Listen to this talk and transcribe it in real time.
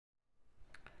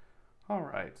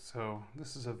Alright, so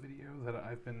this is a video that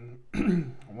I've been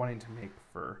wanting to make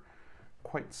for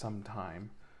quite some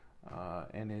time,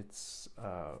 and it's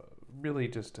really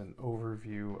just an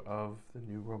overview of the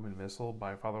new Roman Missal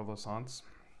by Father Lasance.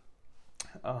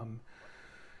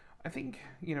 I think,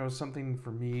 something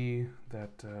for me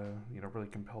that, really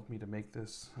compelled me to make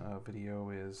this video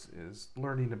is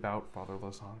learning about Father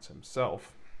Lasance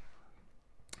himself,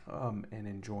 and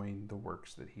enjoying the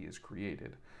works that he has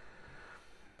created.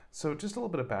 So just a little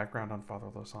bit of background on Father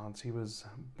Lasance. He was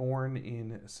born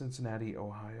in Cincinnati,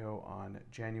 Ohio on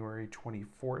January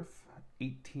 24th,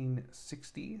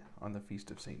 1860, on the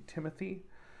Feast of St. Timothy.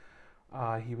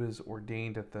 He was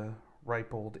ordained at the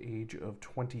ripe old age of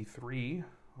 23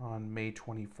 on May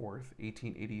 24th,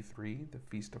 1883, the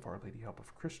Feast of Our Lady Help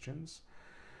of Christians,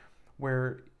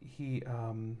 where he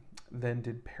then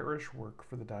did parish work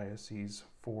for the diocese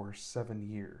for 7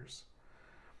 years.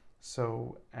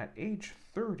 So at age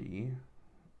 30,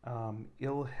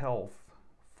 ill health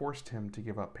forced him to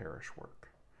give up parish work,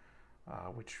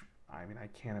 which, I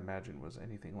can't imagine was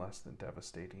anything less than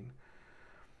devastating.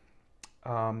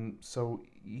 So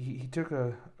he took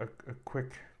a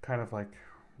quick kind of like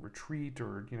retreat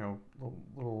or,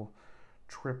 little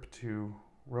trip to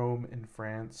Rome in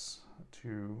France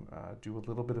to do a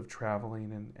little bit of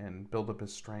traveling and build up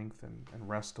his strength and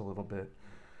rest a little bit.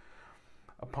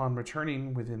 Upon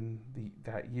returning within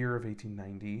that year of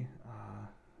 1890,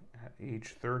 at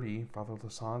age 30, Father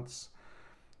Lasance,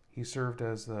 he served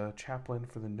as the chaplain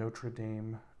for the Notre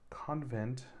Dame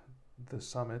convent, the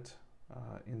Summit,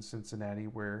 in Cincinnati,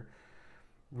 where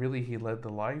really he led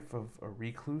the life of a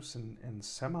recluse and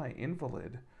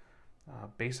semi-invalid,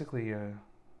 basically a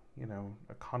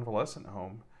convalescent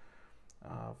home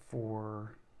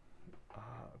for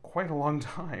quite a long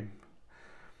time.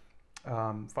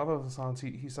 Father Lasance,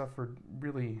 he suffered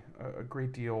really a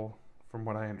great deal, from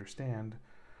what I understand,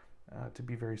 to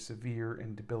be very severe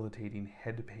and debilitating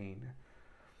head pain.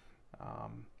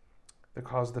 The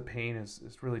cause of the pain is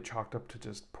really chalked up to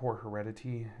just poor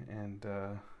heredity and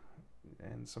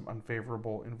some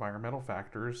unfavorable environmental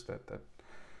factors that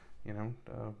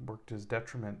worked to his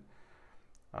detriment.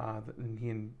 And he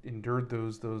endured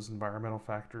those environmental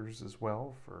factors as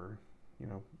well for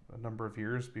a number of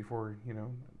years before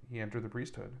he entered the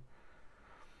priesthood.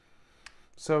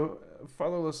 So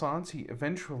Father Lasance, he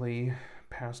eventually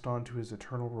passed on to his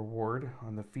eternal reward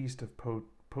on the feast of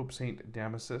Pope Saint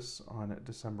Damasus on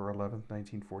December 11th,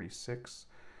 1946,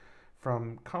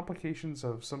 from complications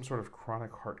of some sort of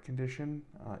chronic heart condition.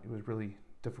 It was really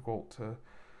difficult to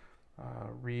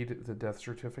read the death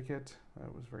certificate.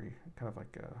 It was very kind of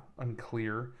like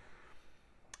unclear.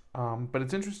 But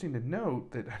it's interesting to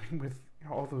note that, with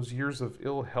all those years of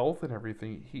ill health and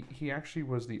everything, he actually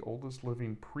was the oldest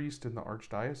living priest in the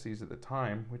archdiocese at the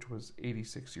time, which was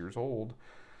 86 years old.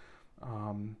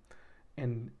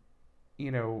 And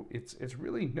it's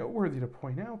really noteworthy to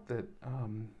point out that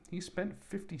he spent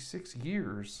 56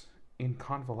 years in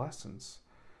convalescence,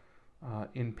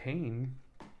 in pain,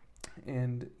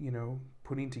 and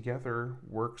putting together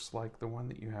works like the one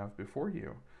that you have before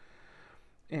you.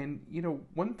 And,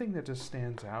 one thing that just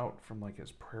stands out from like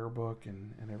his prayer book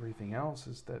and everything else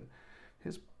is that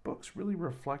his books really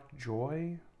reflect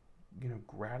joy,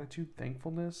 gratitude,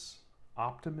 thankfulness,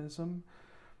 optimism,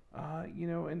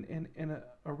 and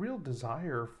a real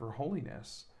desire for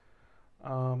holiness.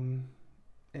 And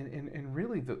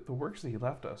really the works that he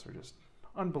left us are just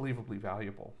unbelievably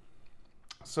valuable.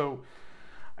 So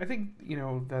I think,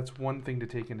 that's one thing to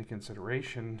take into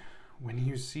consideration when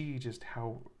you see just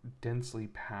how densely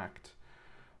packed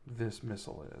this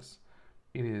missal is.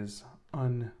 It is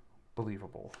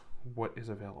unbelievable what is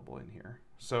available in here.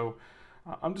 So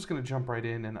I'm just going to jump right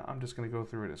in, and I'm just going to go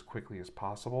through it as quickly as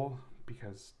possible,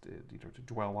 because to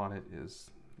dwell on it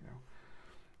is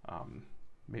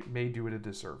may do it a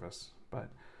disservice.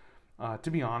 But to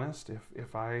be honest,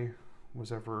 if I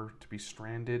was ever to be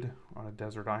stranded on a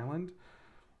desert island,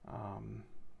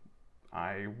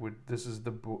 this is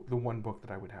the one book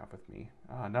that I would have with me.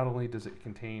 Not only does it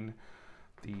contain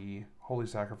the Holy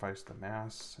Sacrifice, the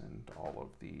Mass, and all of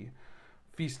the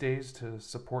feast days to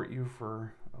support you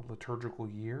for a liturgical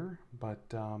year,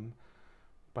 but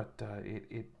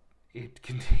it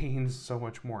contains so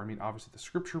much more. Obviously the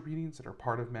scripture readings that are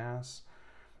part of Mass,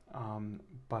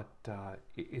 but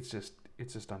it's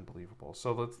just unbelievable.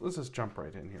 So let's just jump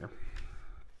right in here.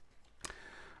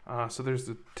 So there's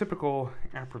the typical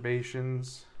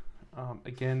approbations.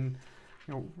 Again,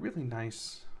 really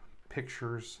nice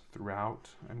pictures throughout.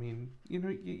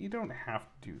 You don't have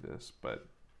to do this, but,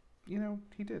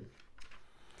 he did.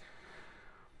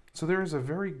 So there is a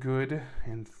very good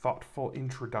and thoughtful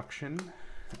introduction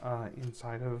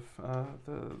inside of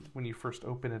when you first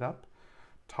open it up,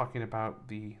 talking about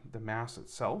the Mass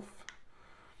itself.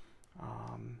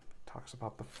 Talks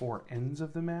about the four ends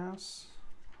of the Mass.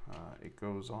 It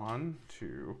goes on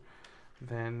to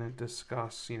then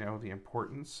discuss, the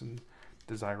importance and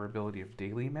desirability of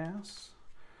daily Mass.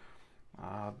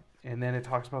 And then it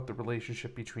talks about the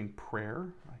relationship between prayer,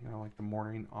 like the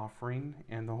morning offering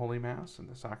and the Holy Mass and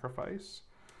the sacrifice.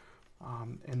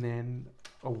 And then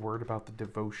a word about the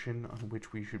devotion on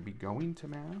which we should be going to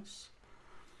Mass.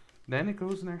 Then it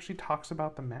goes and actually talks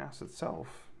about the Mass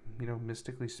itself,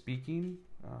 mystically speaking,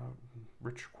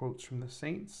 rich quotes from the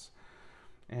saints,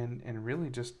 and really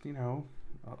just, a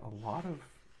lot of,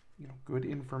 good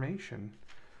information,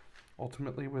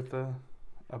 ultimately with a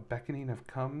beckoning of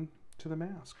come to the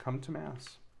Mass, come to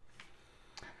Mass.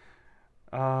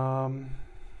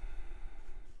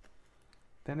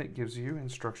 Then it gives you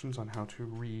instructions on how to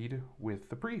read with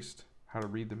the priest, how to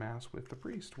read the Mass with the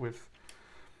priest, with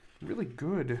really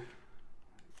good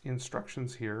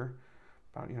instructions here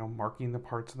about, marking the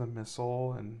parts of the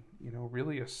Missal and,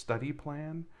 really a study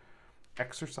plan,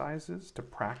 exercises to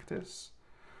practice,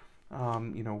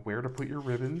 where to put your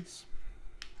ribbons.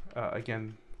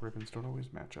 Again, ribbons don't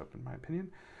always match up in my opinion,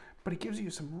 but it gives you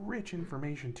some rich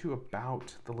information too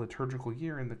about the liturgical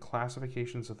year and the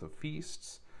classifications of the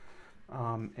feasts,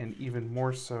 and even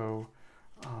more so,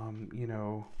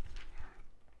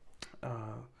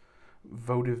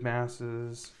 votive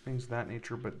masses, things of that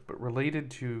nature. But related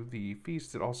to the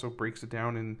feast, it also breaks it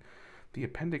down in the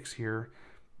appendix here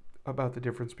about the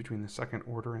difference between the second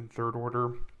order and third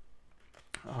order,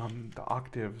 the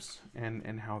octaves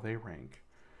and how they rank.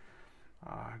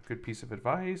 Good piece of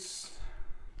advice.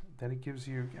 Then it gives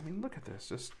you, look at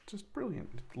this, just brilliant.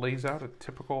 It lays out a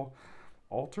typical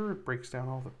altar. It breaks down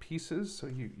all the pieces so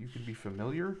you can be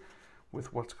familiar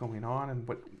with what's going on and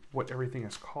what everything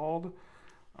is called.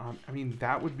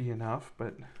 That would be enough,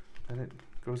 but then it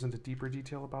goes into deeper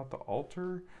detail about the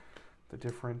altar, the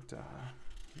different,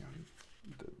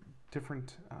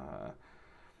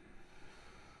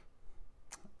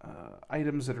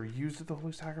 items that are used at the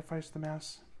Holy Sacrifice of the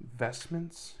Mass,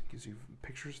 vestments, gives you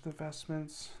pictures of the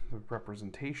vestments, the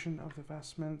representation of the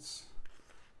vestments.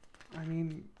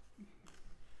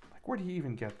 Where do you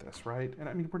even get this, right?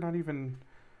 And we're not even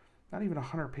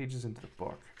 100 pages into the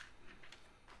book.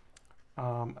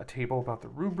 A table about the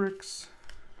rubrics,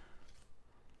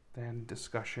 then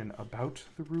discussion about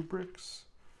the rubrics,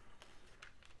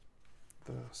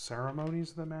 the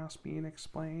ceremonies of the Mass being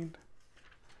explained.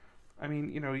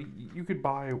 You could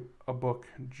buy a book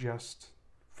just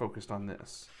focused on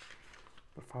this,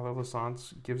 but Father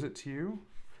Lasance gives it to you,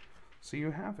 so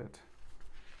you have it.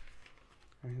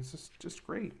 It's just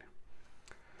great.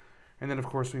 And then, of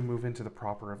course, we move into the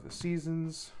proper of the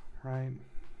seasons, right?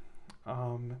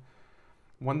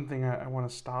 One thing I want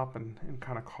to stop and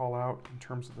kind of call out in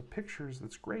terms of the pictures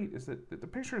that's great is that the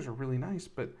pictures are really nice,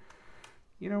 but,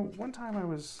 one time I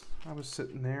was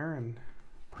sitting there and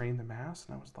praying the Mass,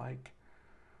 and I was like,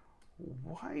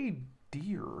 why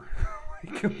deer?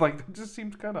 That just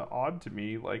seems kind of odd to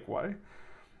me. Why?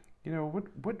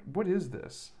 What is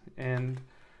this? And,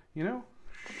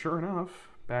 sure enough,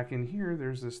 back in here,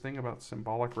 there's this thing about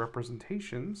symbolic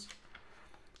representations.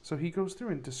 So he goes through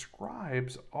and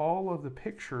describes all of the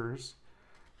pictures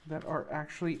that are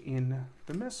actually in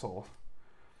the Missal.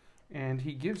 And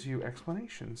he gives you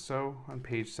explanations. So on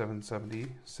page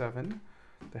 777,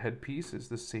 the headpiece is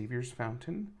the Savior's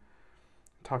fountain.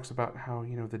 It talks about how,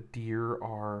 the deer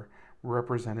are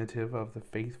representative of the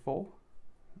faithful,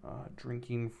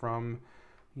 drinking from,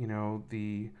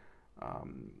 the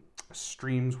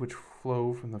streams which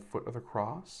flow from the foot of the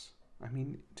cross.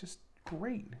 Just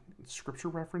great. Scripture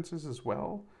references as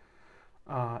well.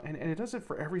 And it does it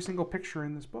for every single picture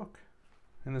in this book,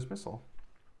 in this Missal.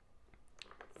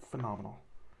 Phenomenal.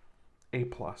 A+.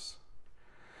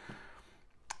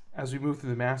 As we move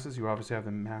through the Masses, you obviously have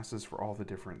the Masses for all the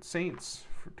different saints.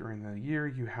 During the year,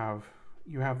 you have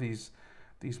these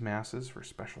Masses for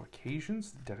special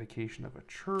occasions, the dedication of a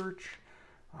church,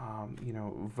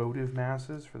 votive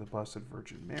Masses for the Blessed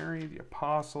Virgin Mary, the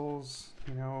Apostles,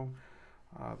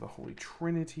 the Holy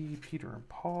Trinity, Peter and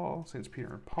Paul, Saints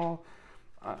Peter and Paul.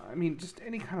 Just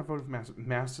any kind of votive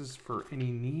Masses for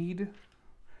any need.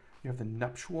 You have the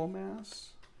nuptial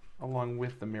Mass, along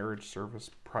with the marriage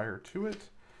service prior to it.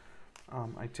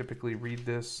 I typically read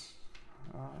this,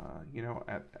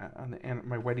 on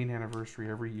my wedding anniversary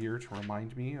every year to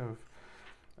remind me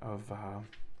of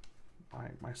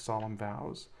my solemn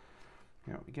vows.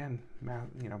 Again,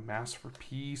 Mass for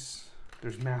peace.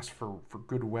 There's Mass for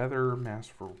good weather, Mass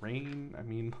for rain.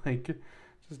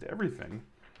 Just everything.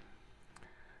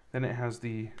 Then it has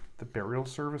the burial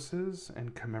services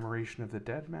and commemoration of the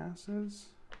dead masses.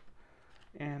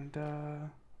 And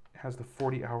it has the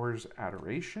 40 hours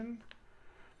adoration.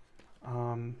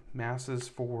 Masses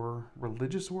for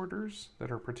religious orders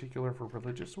that are particular for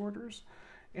religious orders.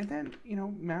 And then,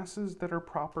 masses that are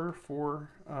proper for,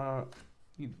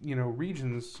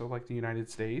 regions. So like the United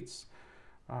States,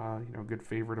 good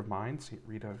favorite of mine, St.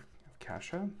 Rita of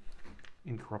Cascia,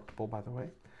 incorruptible, by the way,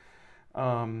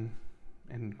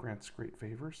 and grants great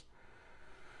favors.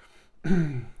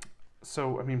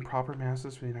 So, proper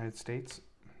masses for the United States.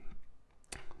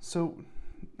 So,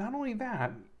 not only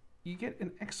that, you get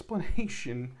an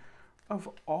explanation of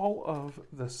all of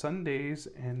the Sundays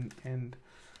and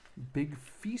big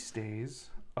feast days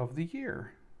of the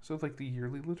year. So, like the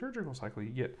yearly liturgical cycle, you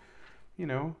get,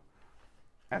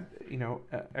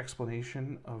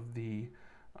 explanation of the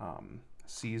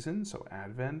season. So,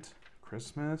 Advent,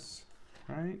 Christmas,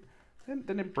 right?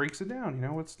 Then it breaks it down.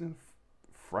 What's the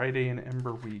Friday and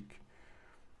Ember Week,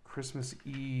 Christmas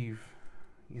Eve,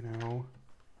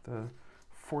 the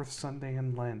fourth Sunday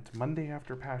in Lent, Monday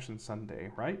after Passion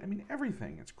Sunday, right?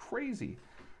 Everything. It's crazy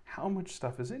how much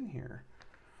stuff is in here.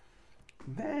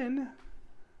 Then,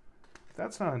 if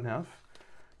that's not enough,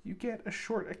 you get a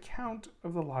short account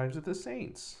of the lives of the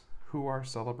saints who are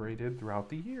celebrated throughout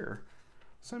the year.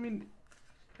 So,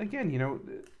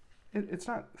 again, it's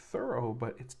not thorough,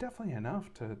 but it's definitely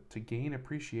enough to gain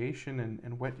appreciation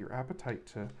and whet your appetite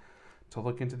to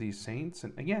look into these saints.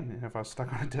 And again, if I was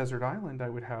stuck on a desert island, I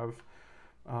would have,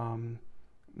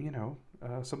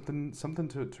 something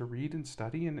to read and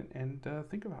study and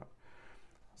think about.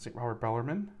 St. Robert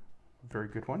Bellarmine, very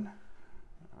good one.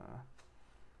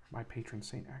 My patron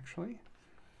saint, actually.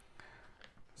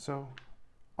 So,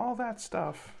 all that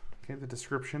stuff, okay, the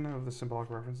description of the symbolic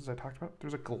references I talked about.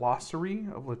 There's a glossary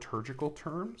of liturgical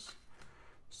terms.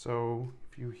 So,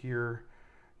 if you hear,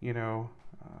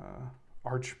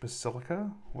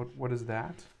 Archbasilica, what is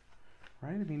that?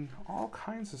 Right? All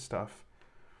kinds of stuff.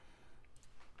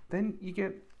 Then you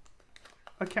get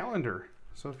a calendar.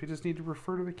 So if you just need to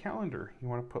refer to the calendar, you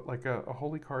want to put like a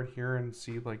holy card here and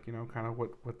see kind of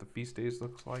what the feast days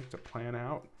looks like to plan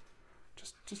out.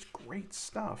 Just great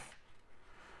stuff.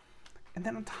 And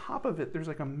then on top of it, there's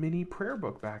like a mini prayer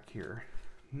book back here.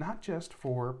 Not just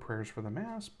for prayers for the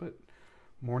Mass, but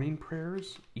morning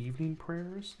prayers, evening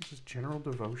prayers, just general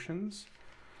devotions,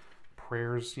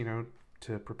 prayers,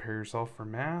 to prepare yourself for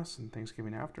Mass and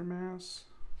Thanksgiving after Mass.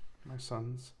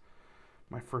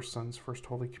 My first son's first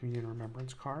Holy Communion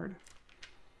remembrance card,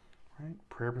 right?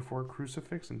 Prayer before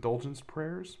crucifix, indulgence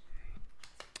prayers.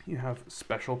 You have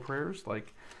special prayers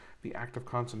like the act of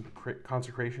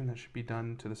consecration that should be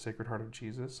done to the Sacred Heart of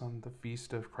Jesus on the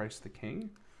feast of Christ the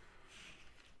King.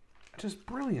 Just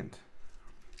brilliant.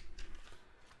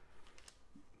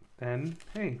 Then,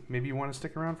 hey, maybe you want to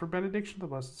stick around for benediction of the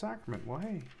Blessed Sacrament. Well,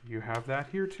 hey, you have that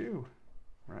here too,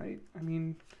 right?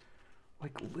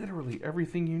 Literally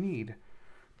everything you need.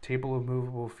 Table of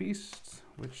Movable Feasts,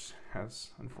 which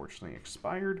has unfortunately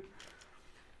expired.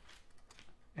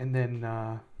 And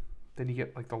then you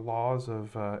get like the laws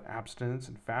of abstinence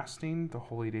and fasting, the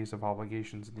holy days of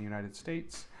obligations in the United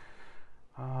States.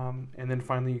 And then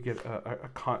finally you get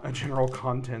a general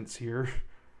contents here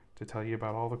to tell you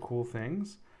about all the cool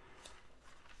things.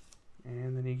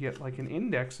 And then you get like an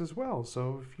index as well.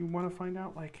 So if you want to find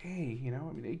out hey,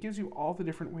 it gives you all the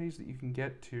different ways that you can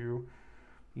get to,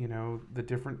 the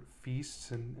different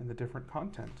feasts and the different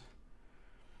content.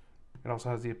 It also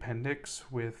has the appendix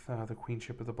with the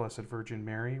Queenship of the Blessed Virgin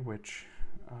Mary, which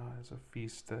is a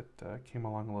feast that came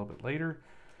along a little bit later.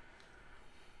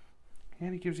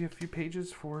 And it gives you a few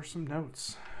pages for some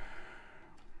notes.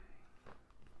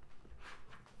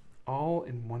 All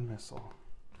in one missal.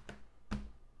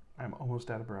 I'm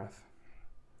almost out of breath.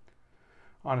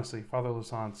 Honestly, Father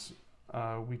Lasance,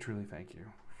 we truly thank you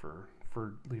for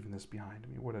leaving this behind.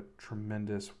 What a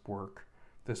tremendous work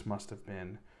this must have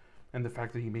been. And the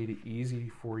fact that he made it easy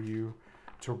for you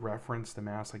to reference the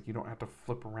Mass, you don't have to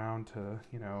flip around to,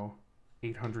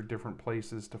 800 different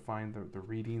places to find the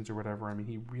readings or whatever.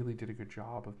 He really did a good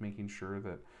job of making sure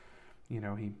that, he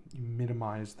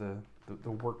minimized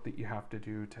the work that you have to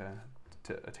do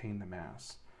to attain the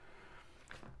Mass.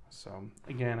 So,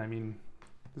 again,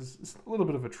 this is a little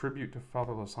bit of a tribute to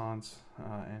Father Lasance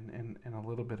and a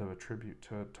little bit of a tribute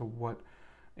to what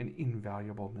an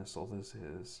invaluable missal this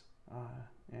is,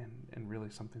 and really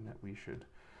something that we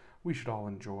should all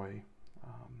enjoy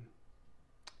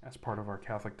as part of our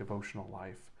Catholic devotional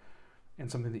life,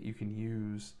 and something that you can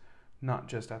use not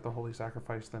just at the Holy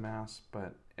Sacrifice of the Mass,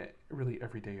 but really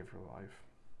every day of your life.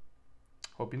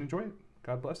 Hope you enjoy it.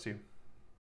 God bless you.